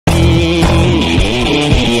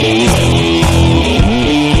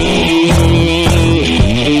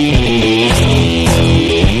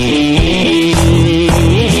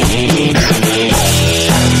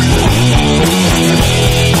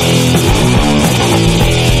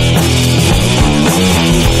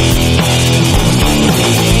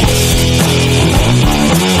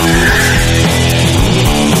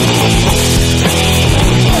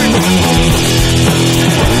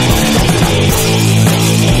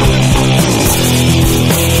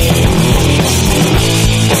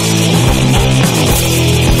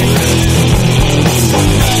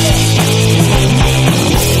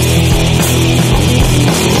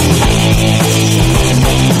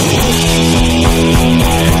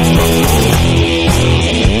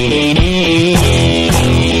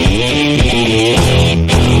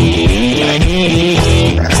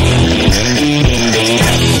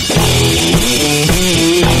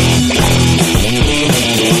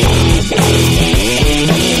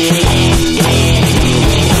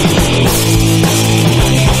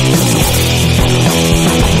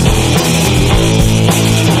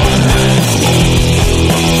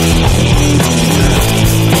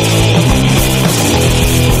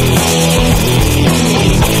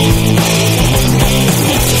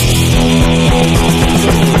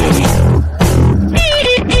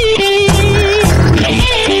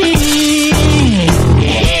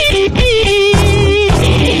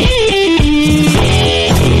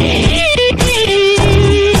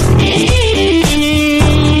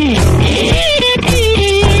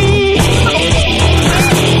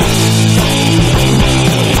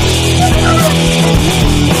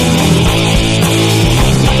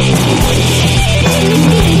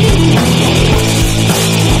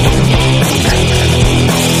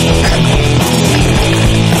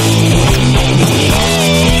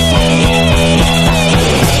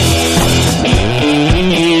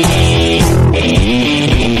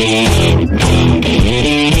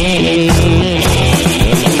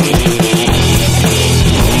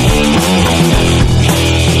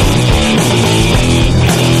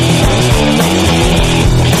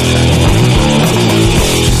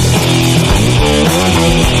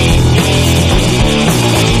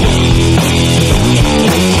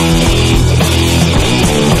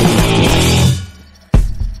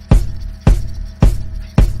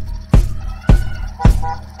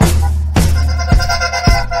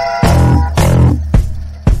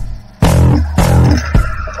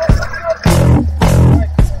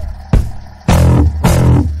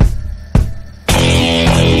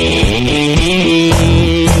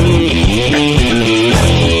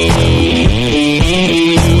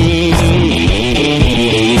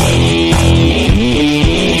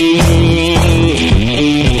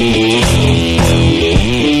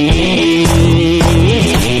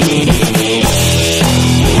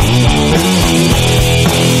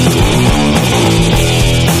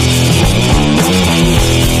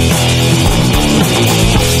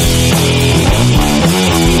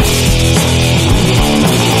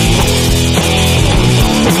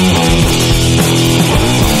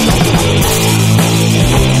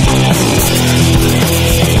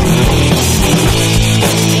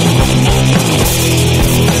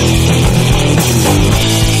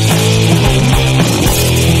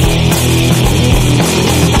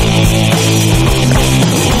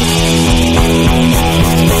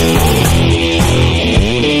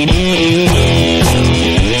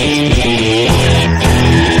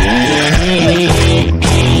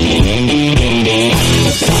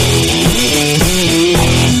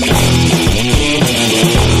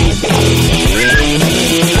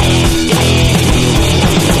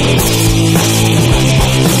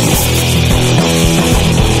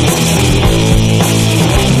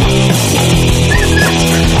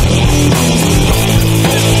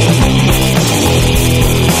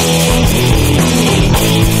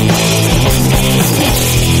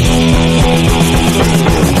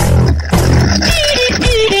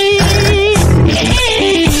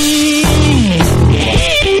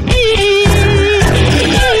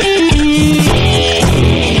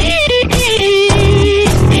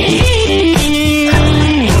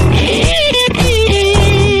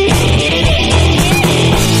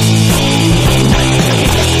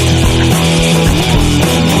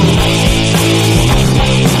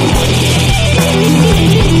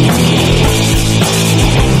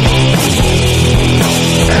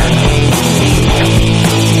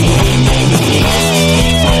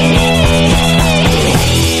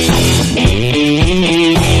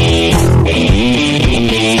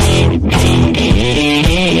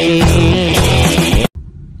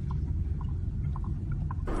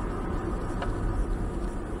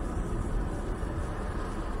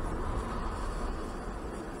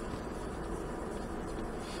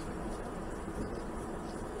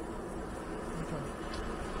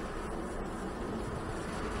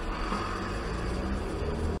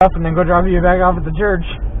And then go drop you back off at the church.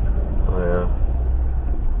 Oh, yeah.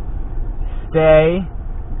 Stay.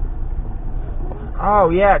 Oh,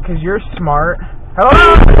 yeah, because you're smart. Hello?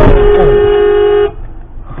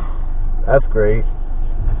 That's great.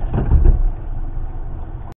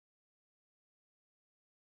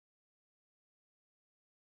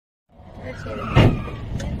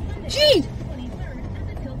 Gee!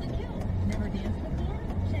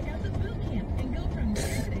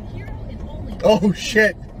 Oh,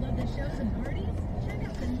 shit.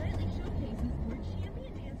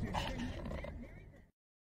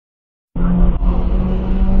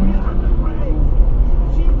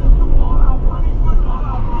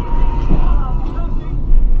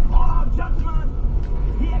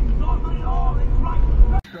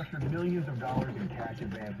 Structured millions of dollars in cash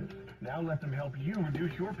advances. Now let them help you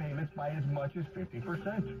reduce your payments by as much as 50%.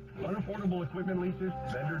 Unaffordable equipment leases,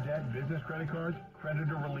 vendor debt, business credit cards,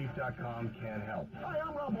 creditorrelief.com can help. Hi,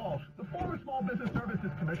 I'm Rob Walsh, the former Small Business Services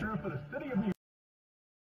Commissioner for the City of New York.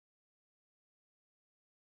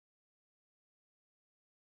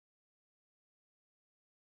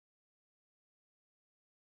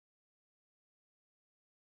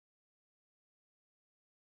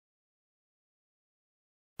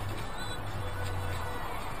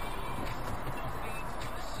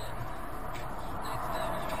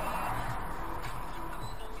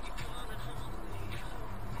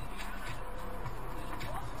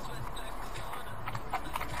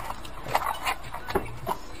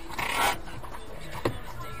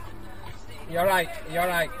 You're right, you're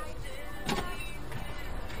right.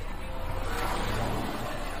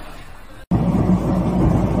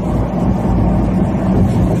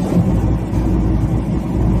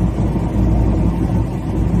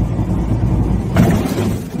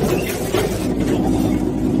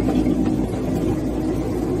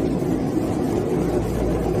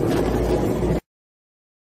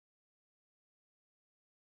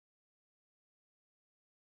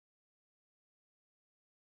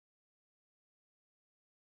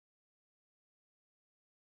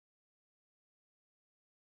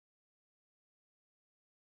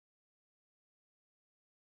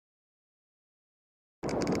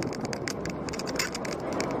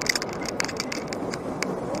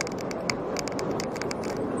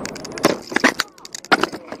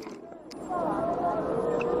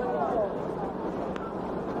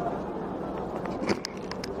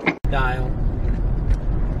 Dial.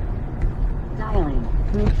 Dialing.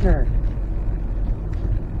 Future.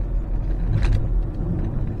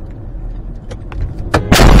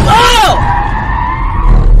 Oh!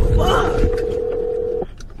 Fuck!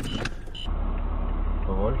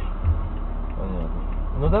 Повольше? Понятно.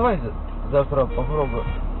 Ну давай завтра попробую.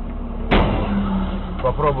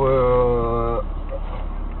 Попробую.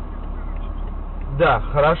 Да,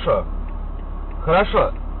 хорошо.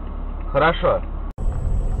 Хорошо. Хорошо.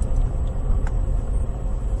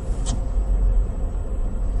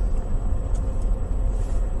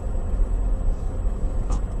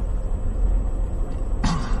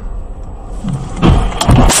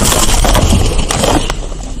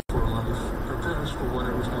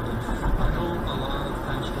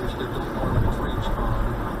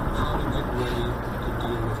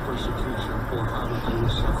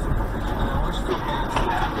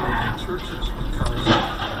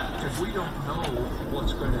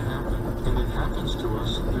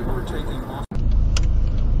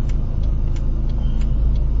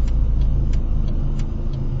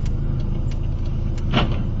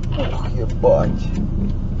 Ебать.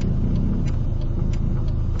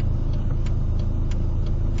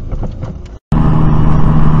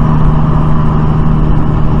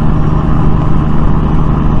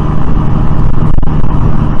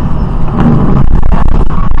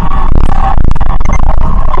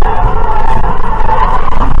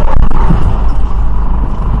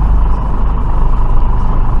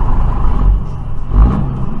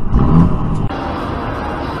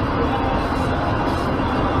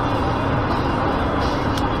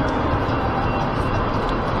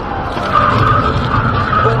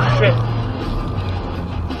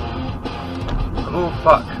 Oh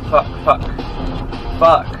fuck, fuck, fuck.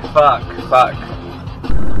 Fuck, fuck, fuck.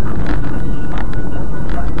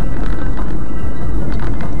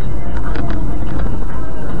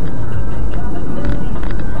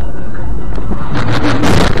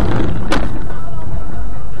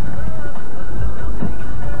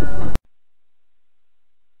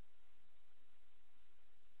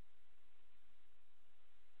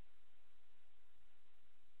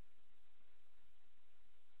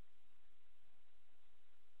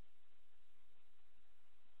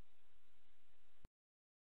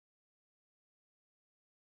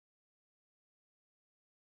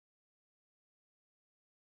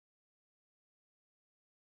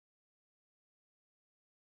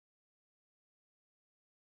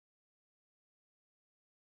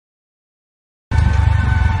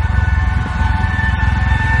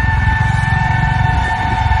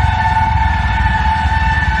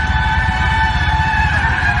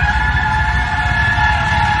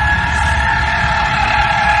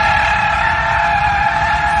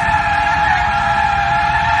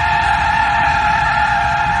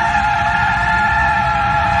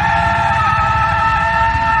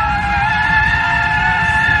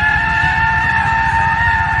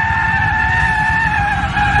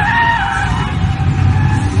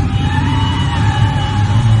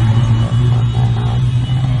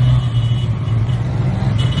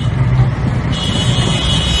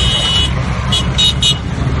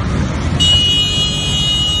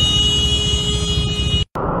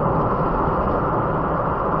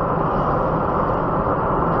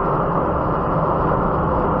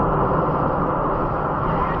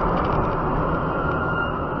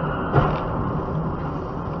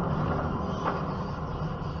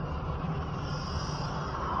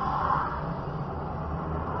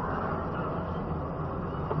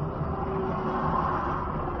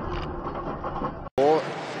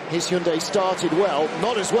 his Hyundai started well,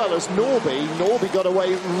 not as well as Norby. Norby got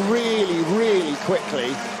away really, really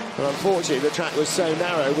quickly. But unfortunately, the track was so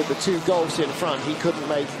narrow with the two Golfs in front, he couldn't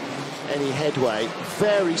make any headway.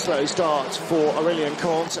 Very slow start for Aurélien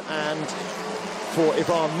Comte and for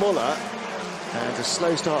Ivan Muller. And a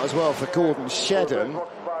slow start as well for Gordon Shedden.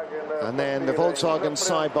 And then the Volkswagen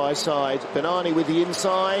side-by-side. Benani with the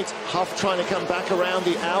inside. Huff trying to come back around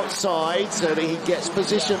the outside so that he gets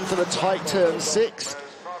position for the tight turn 6.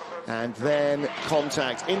 And then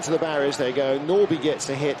contact into the barriers they go. Norby gets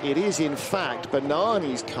a hit. It is, in fact,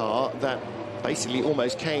 Benani's car that basically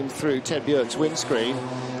almost came through Ted Björk's windscreen.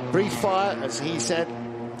 Brief fire, as he said.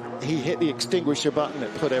 He hit the extinguisher button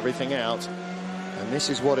that put everything out. And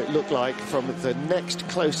this is what it looked like from the next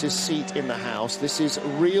closest seat in the house. This is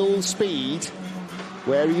real speed.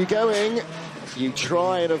 Where are you going? You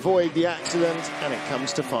try and avoid the accident, and it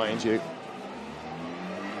comes to find you.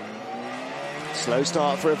 Slow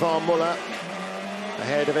start for Ivan Muller.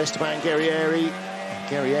 Ahead of Esteban Guerrieri.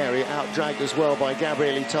 Guerrieri out-dragged as well by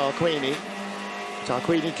Gabriele Tarquini.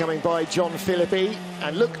 Tarquini coming by John Philippi.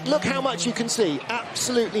 And look how much you can see.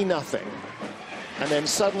 Absolutely nothing. And then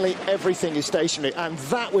suddenly everything is stationary, and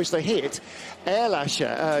that was the hit.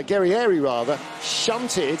 Guerrieri rather,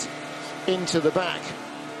 shunted into the back,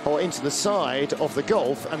 or into the side of the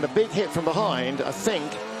Golf, and the big hit from behind, I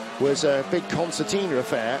think, was a big concertina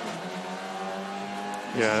affair.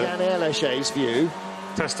 Yeah. Jan Erlache's view.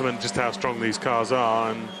 Testament just how strong these cars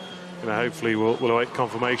are, and hopefully we'll await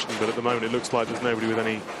confirmation, but at the moment it looks like there's nobody with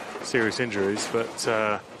any serious injuries,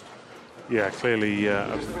 but yeah, clearly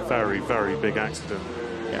a very, very big accident.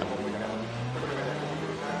 Yeah.